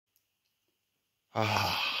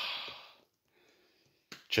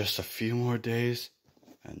Just a few more days,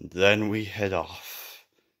 and then we head off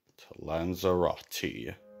to Lanzarote.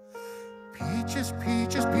 Peaches,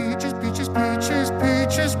 peaches, peaches, peaches, peaches,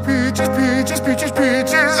 peaches, peaches, peaches, peaches,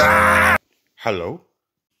 peaches. Hello?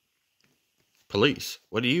 Police,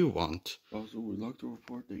 what do you want? Also, we'd like to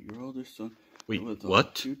report that your eldest son, Wait, with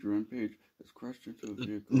what? a huge rampage, has crashed into a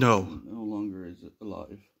vehicle No. and no longer is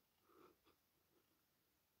alive.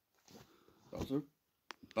 Bowser?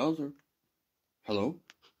 Bowser? Hello?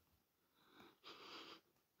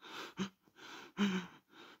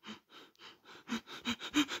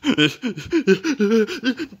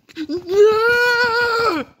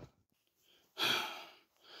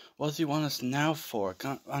 What does he want us now for?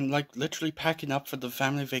 I'm like literally packing up for the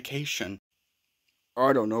family vacation.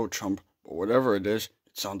 I don't know, chump, but whatever it is,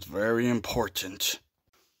 it sounds very important.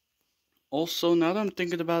 Also, now that I'm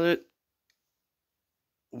thinking about it,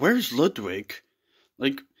 where's Ludwig?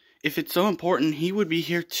 Like, if it's so important, he would be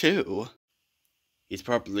here too. He's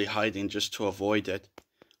probably hiding just to avoid it.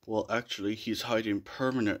 Well, actually, he's hiding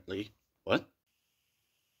permanently. What?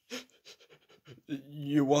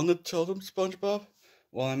 You want to tell them, SpongeBob?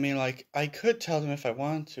 Well, I mean, like, I could tell them if I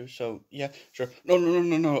wanted to, so, yeah, sure.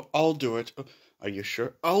 No, I'll do it. Are you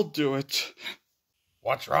sure? I'll do it.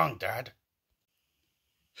 What's wrong, Dad?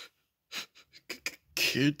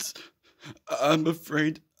 Kids, I'm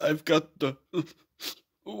afraid I've got the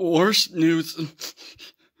worst news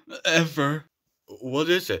ever. What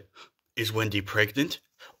is it? Is Wendy pregnant?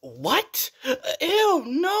 What? Ew,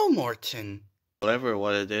 no, Morton. Whatever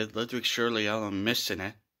what it is, Ludwig's surely out on missing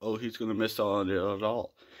it. Oh, he's gonna miss out on it at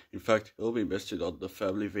all. In fact, he'll be missing on the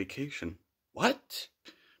family vacation. What?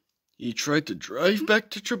 He tried to drive back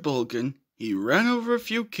to Trabolgan. He ran over a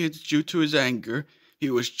few kids due to his anger. He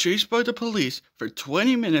was chased by the police for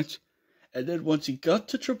 20 minutes. And then once he got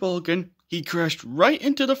to Trabolgan, he crashed right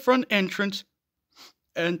into the front entrance.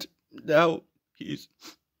 And now he's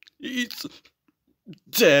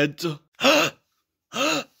dead.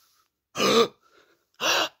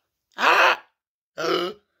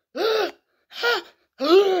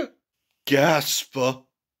 Gasp!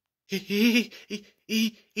 He's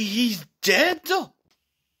dead?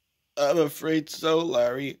 I'm afraid so,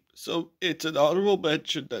 Larry. So it's an honorable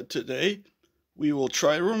mention that today we will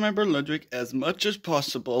try to remember Ludwig as much as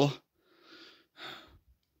possible.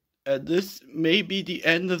 And this may be the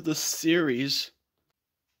end of the series.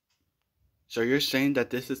 So you're saying that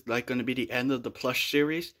this is like going to be the end of the plush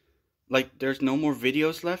series? Like there's no more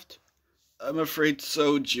videos left? I'm afraid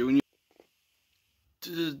so, Junior.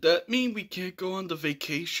 Does that mean we can't go on the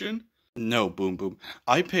vacation? No, Boom Boom.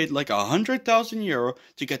 I paid like €100,000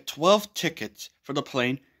 to get 12 tickets for the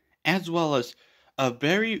plane, as well as a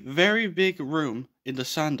very, very big room in the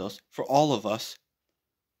Sandos for all of us.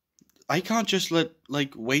 I can't just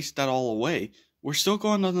waste that all away. We're still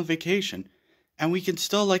going on the vacation, and we can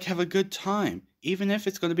still have a good time, even if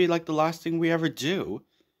it's going to be like the last thing we ever do.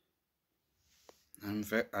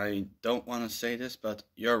 I don't want to say this, but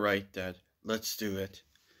you're right, Dad. Let's do it.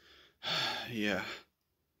 Yeah,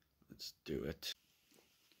 let's do it.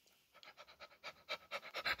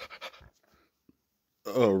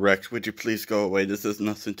 Oh, Rex, would you please go away? This has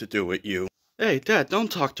nothing to do with you. Hey, Dad,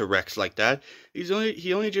 don't talk to Rex like that.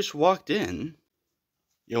 He only just walked in.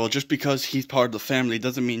 Yeah, well, just because he's part of the family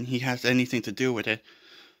doesn't mean he has anything to do with it.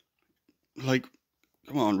 Like,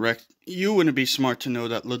 come on, Rex. You wouldn't be smart to know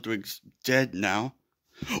that Ludwig's dead now.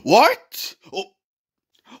 What? Oh.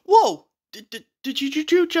 Whoa! Did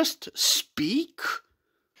you just speak?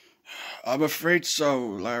 I'm afraid so,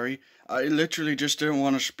 Larry. I literally just didn't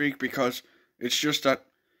want to speak because it's just that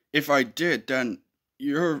if I did, then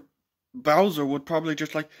your Bowser would probably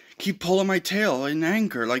just keep pulling my tail in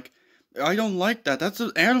anger. I don't like that. That's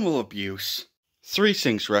animal abuse. 3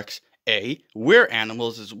 things, Rex. A, we're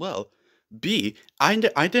animals as well. B, I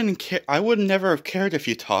didn't care. I would never have cared if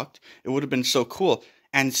you talked. It would have been so cool.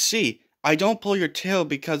 And C, I don't pull your tail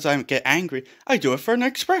because I get angry. I do it for an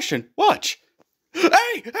expression. Watch.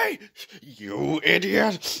 Hey, you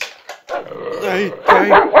idiot. Hey.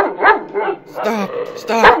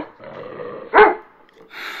 Stop.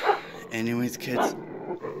 Anyways, kids,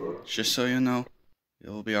 just so you know, it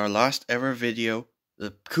will be our last ever video,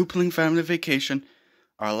 the Koopling family vacation,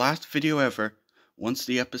 our last video ever. Once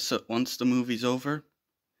the movie's over,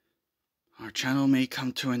 our channel may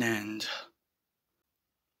come to an end.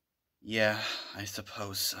 Yeah, I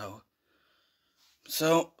suppose so.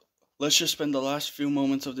 So, let's just spend the last few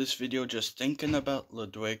moments of this video just thinking about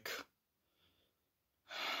Ludwig.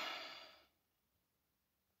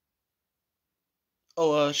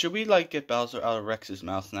 Oh, should we get Bowser out of Rex's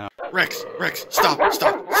mouth now? Rex,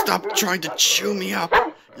 stop trying to chew me up.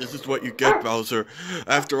 This is what you get, Bowser.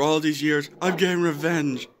 After all these years, I'm getting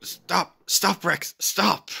revenge. Stop, Rex,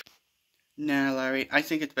 stop. Nah, Larry, I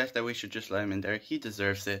think it's best that we should just let him in there. He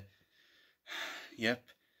deserves it. Yep,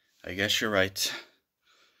 I guess you're right.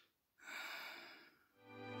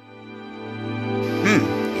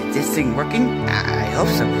 Is this thing working? I hope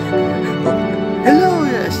so. Hello,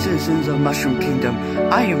 citizens of Mushroom Kingdom.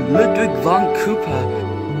 I am Ludwig Von Koopa.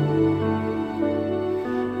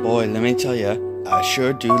 Boy, let me tell ya, I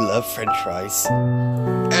sure do love french fries.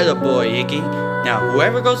 Attaboy, Iggy. Now,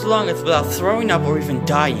 whoever goes the longest without throwing up or even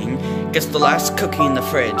dying gets the last cookie in the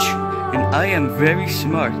fridge. And I am very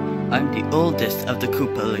smart. I'm the oldest of the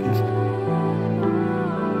Koopalings.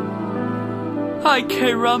 Hi,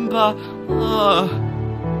 caramba.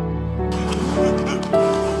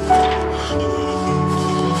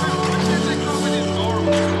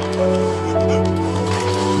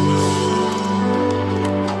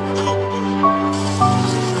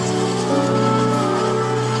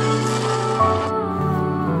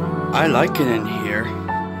 I like it in here.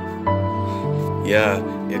 Yeah,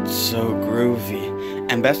 it's so groovy.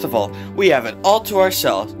 And best of all, we have it all to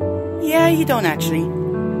ourselves. Yeah, you don't actually.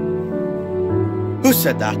 Who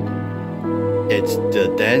said that? It's the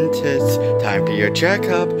dentist. Time for your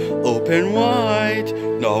checkup. Open wide.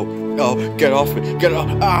 No, get off me. Get off.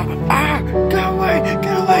 Get away.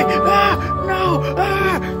 No,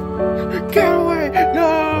 get away.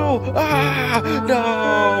 No,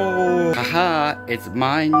 no. Haha, it's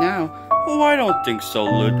mine now. Oh, I don't think so,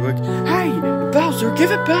 Ludwig. Hey, Bowser,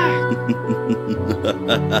 give it back.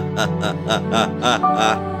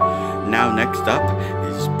 Now next up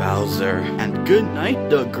is Bowser. And good night,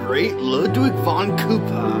 the great Ludwig Von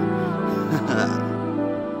Koopa.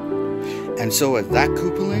 And so with that,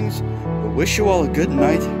 Koopalings, we wish you all a good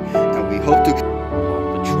night, and we hope to... Paw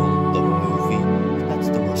Patrol, the movie? That's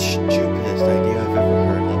the most stupidest idea I've ever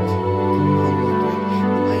heard of. Come on, Ludwig.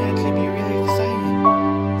 It might actually be really exciting.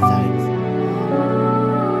 Besides,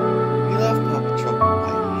 we love Paw Patrol. I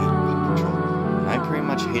hate Paw Patrol. And I pretty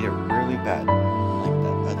much hate it really bad. Like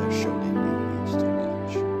that other show that you used to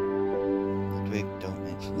watch. Ludwig, don't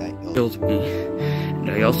mention that. Killed me. And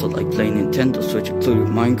I also like playing Nintendo Switch, including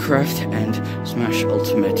Minecraft and Smash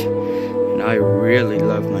Ultimate. And I really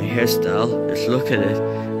love my hairstyle. Just look at it.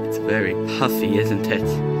 It's very puffy, isn't it?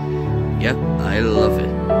 Yep, I love it.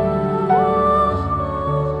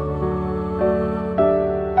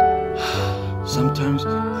 Sometimes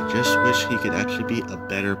I just wish he could actually be a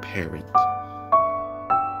better parent.